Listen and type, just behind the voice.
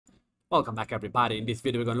Welcome back, everybody. In this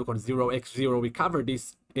video we're going to look on 0x0. We covered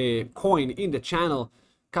this coin in the channel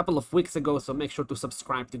a couple of weeks ago, so make sure to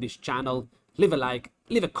subscribe to this channel, leave a like,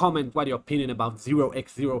 leave a comment what your opinion about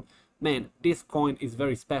 0x0. Man, this coin is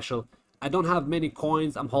very special. I don't have many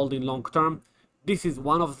coins I'm holding long term. This is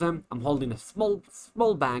one of them. I'm holding a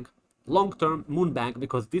small bag, long term moon bag,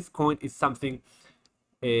 because this coin is something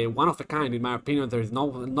one of a kind in my opinion. There is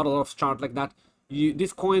not a lot of chart like that.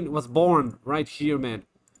 This coin was born right here, man.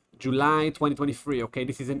 July 2023. Okay,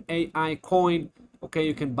 this is an AI coin. Okay,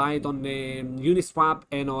 you can buy it on Uniswap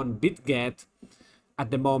and on BITGET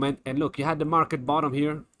at the moment. And look, you had the market bottom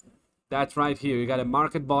here. That's right here. You got a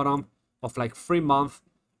market bottom of like 3 months.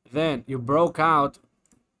 Then you broke out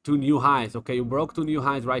to new highs. Okay, you broke to new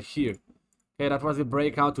highs right here. Okay, that was a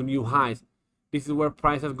breakout to new highs. This is where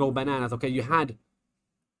prices go bananas. Okay, you had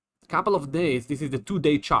a couple of days. This is the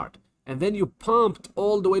 2-day chart. And then you pumped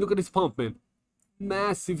all the way. Look at this pump, man.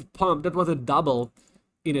 Massive pump. That was a double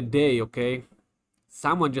in a day. Okay,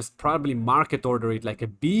 someone just probably market ordered it, like a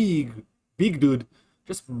big dude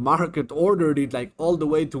just market ordered it like all the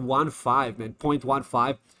way to 1.5, man,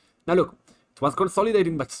 0.15. Now look, it was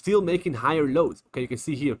consolidating but still making higher lows. Okay, you can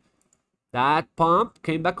see here that pump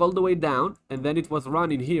came back all the way down, and then it was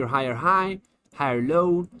running here, higher high, higher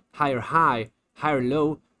low, higher high, higher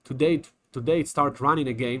low. Today it started running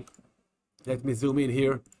again. Let me zoom in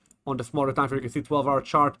here on the smaller time frame. You can see 12-hour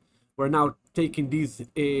chart. We're now taking these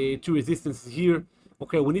two resistances here.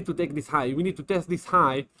 Okay, we need to take this high. We need to test this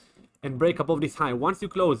high and break above this high. Once you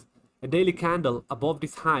close a daily candle above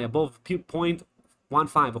this high, above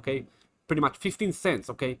 0.15, okay, pretty much 15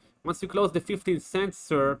 cents, okay. Once you close the 15 cents,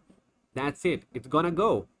 sir, that's it. It's gonna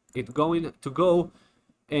go. It's going to go,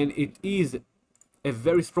 and it is a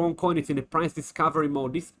very strong coin. It's in a price discovery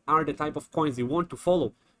mode. These are the type of coins you want to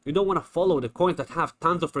follow. You don't want to follow the coins that have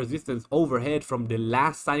tons of resistance overhead from the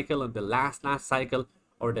last cycle and the last cycle,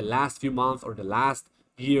 or the last few months, or the last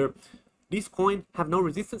year. These coins have no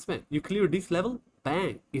resistance, man. You clear this level,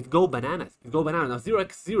 bang, it go bananas. It go bananas. Now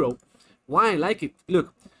 0x0, why I like it?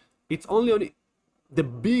 Look, it's only on the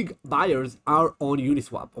big buyers are on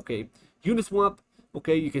Uniswap. Okay, Uniswap.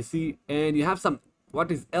 Okay, you can see, and you have some.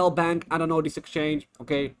 What is L Bank? I don't know this exchange.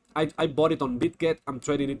 Okay, I bought it on BitGet. I'm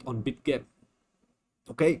trading it on BitGet.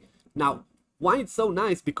 Okay, now why it's so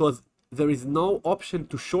nice? Because there is no option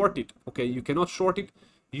to short it. Okay, you cannot short it.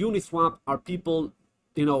 Uniswap are people,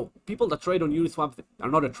 you know, people that trade on Uniswap are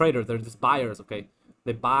not a trader, they're just buyers. Okay,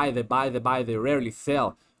 they buy, they rarely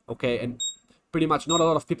sell. Okay, and pretty much not a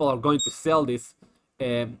lot of people are going to sell this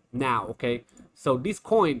now. Okay, so this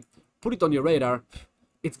coin, put it on your radar.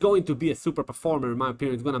 It's going to be a super performer in my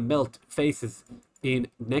opinion. It's gonna melt faces in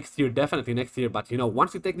next year, definitely next year. But you know,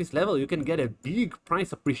 once you take this level, you can get a big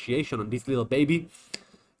price appreciation on this little baby.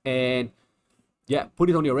 And yeah,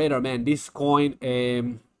 put it on your radar, man. This coin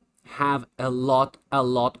have a lot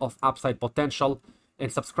of upside potential.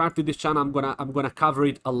 And subscribe to this channel. I'm gonna cover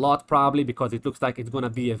it a lot probably, because it looks like it's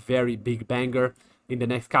gonna be a very big banger in the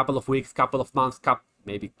next couple of weeks, couple of months,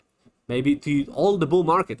 maybe to all the bull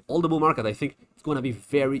market. I think it's gonna be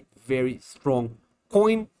very strong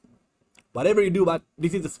coin. Whatever you do, but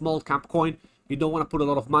this is a small cap coin. You don't want to put a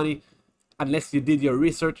lot of money unless you did your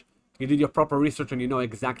research. You did your proper research and you know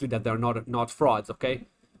exactly that they're not frauds. Okay,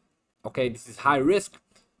 this is high risk.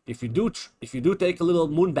 If you do take a little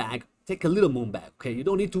moon bag, take a little moon bag. Okay, you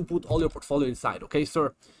don't need to put all your portfolio inside. Okay,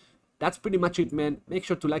 sir. That's pretty much it, man. Make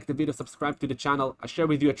sure to like the video, subscribe to the channel. I share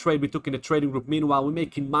with you a trade we took in the trading group. Meanwhile, we're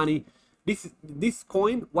making money. This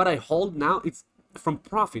coin, what I hold now, it's from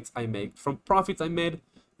profits I made.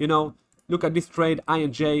 You know, look at this trade,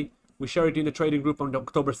 INJ. We share it in the trading group on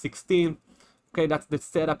October 16. Okay, that's the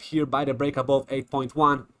setup here. Buy the break above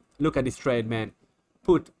 8.1. Look at this trade, man.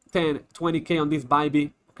 Put 10, 20K on this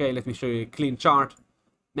baby. Okay, let me show you a clean chart.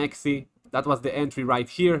 MEXC, that was the entry right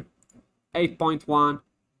here. 8.1.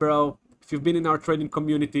 Bro, if you've been in our trading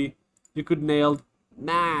community, you could nail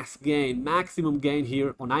maximum gain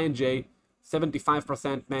here on INJ.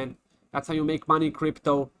 75%, man. That's how you make money in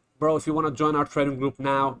crypto. Bro, if you want to join our trading group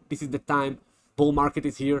now, this is the time. Bull market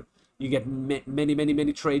is here. You get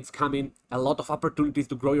many trades coming. A lot of opportunities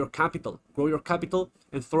to grow your capital.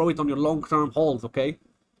 And throw it on your long-term holds, okay?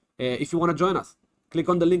 If you want to join us, click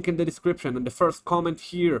on the link in the description and the first comment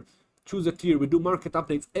here. Choose a tier. We do market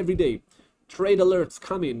updates every day. Trade alerts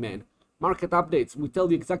come in, man. Market updates. We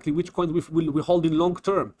tell you exactly which coins we hold in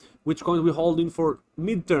long-term, which coins we hold in for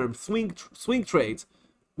mid-term, swing trades,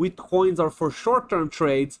 which coins are for short-term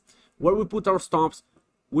trades, where we put our stops,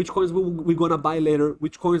 which coins we're gonna buy later,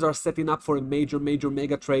 which coins are setting up for a major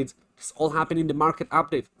mega trades. It's all happening in the market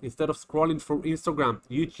update. Instead of scrolling through Instagram,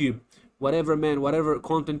 YouTube, whatever, man, whatever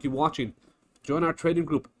content you're watching, join our trading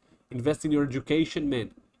group. Invest in your education,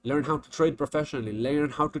 man. Learn how to trade professionally.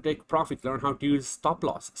 Learn how to take profit. Learn how to use stop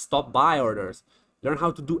loss, stop buy orders. Learn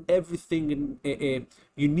how to do everything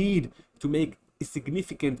you need to make a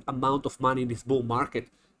significant amount of money in this bull market.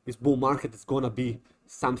 This bull market is gonna be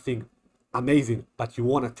something amazing, but you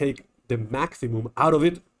wanna take the maximum out of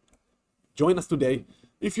it. Join us today.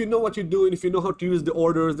 If you know what you're doing, if you know how to use the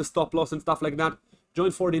orders, the stop loss and stuff like that,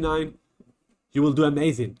 join 49. You will do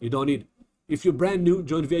amazing. You don't need. If you're brand new,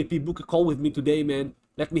 join VIP, book a call with me today, man.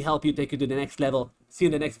 Let me help you take you to the next level. See you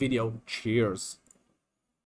in the next video. Cheers.